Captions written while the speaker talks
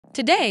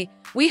Today,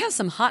 we have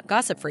some hot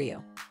gossip for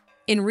you.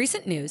 In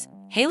recent news,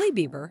 Hailey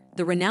Bieber,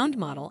 the renowned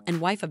model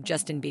and wife of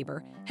Justin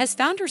Bieber, has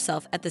found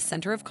herself at the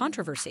center of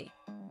controversy.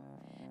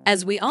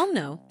 As we all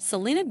know,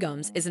 Selena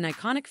Gomez is an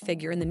iconic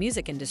figure in the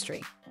music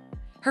industry.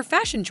 Her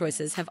fashion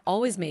choices have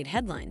always made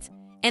headlines,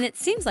 and it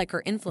seems like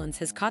her influence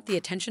has caught the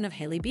attention of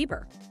Hailey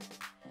Bieber.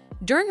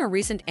 During a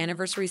recent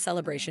anniversary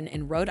celebration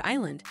in Rhode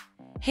Island,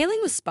 Hailey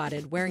was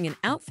spotted wearing an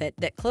outfit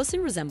that closely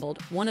resembled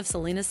one of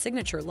Selena's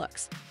signature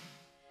looks.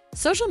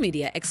 Social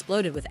media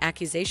exploded with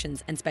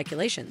accusations and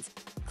speculations,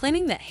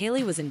 claiming that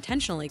Hailey was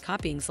intentionally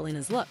copying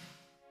Selena's look.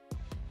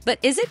 But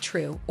is it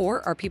true,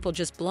 or are people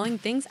just blowing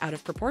things out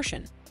of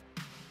proportion?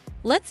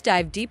 Let's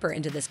dive deeper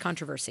into this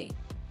controversy.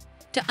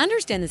 To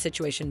understand the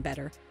situation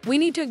better, we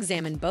need to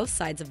examine both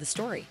sides of the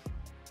story.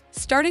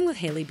 Starting with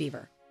Hailey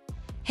Bieber.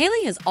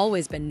 Hailey has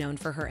always been known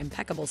for her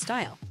impeccable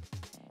style.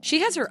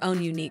 She has her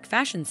own unique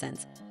fashion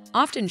sense,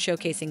 often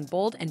showcasing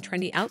bold and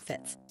trendy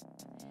outfits.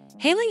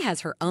 Hailey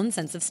has her own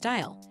sense of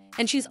style,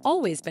 and she's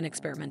always been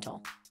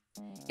experimental.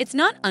 It's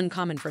not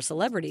uncommon for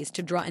celebrities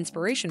to draw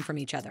inspiration from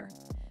each other,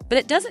 but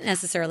it doesn't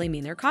necessarily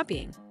mean they're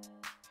copying.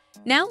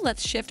 Now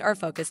let's shift our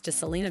focus to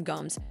Selena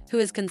Gomez, who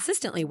has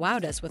consistently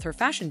wowed us with her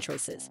fashion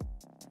choices.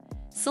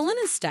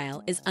 Selena's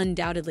style is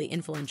undoubtedly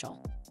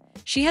influential.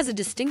 She has a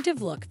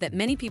distinctive look that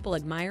many people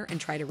admire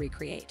and try to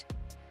recreate.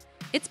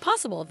 It's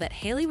possible that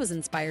Hailey was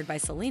inspired by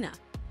Selena,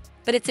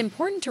 but it's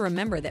important to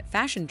remember that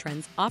fashion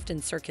trends often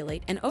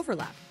circulate and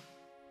overlap.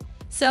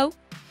 So,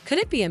 could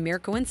it be a mere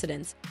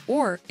coincidence,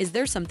 or is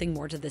there something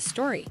more to this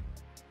story?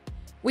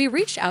 We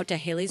reached out to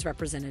Hailey's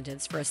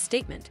representatives for a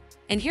statement,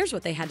 and here's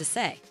what they had to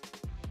say.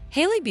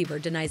 Hailey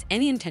Bieber denies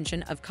any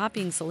intention of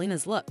copying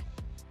Selena's look.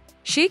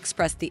 She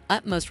expressed the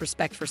utmost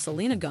respect for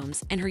Selena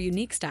Gomez and her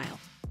unique style.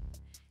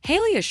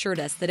 Hailey assured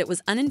us that it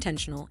was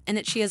unintentional and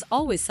that she has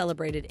always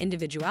celebrated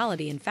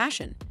individuality in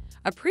fashion,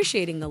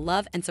 appreciating the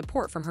love and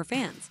support from her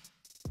fans.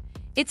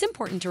 It's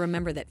important to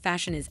remember that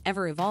fashion is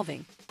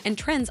ever-evolving, and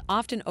trends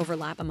often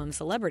overlap among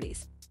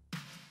celebrities.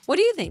 What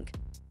do you think?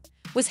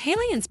 Was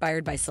Hailey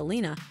inspired by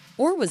Selena,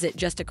 or was it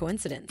just a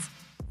coincidence?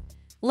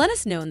 Let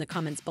us know in the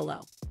comments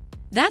below.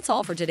 That's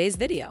all for today's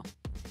video.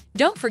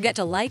 Don't forget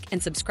to like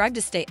and subscribe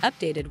to stay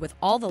updated with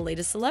all the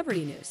latest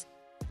celebrity news.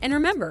 And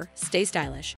remember, stay stylish.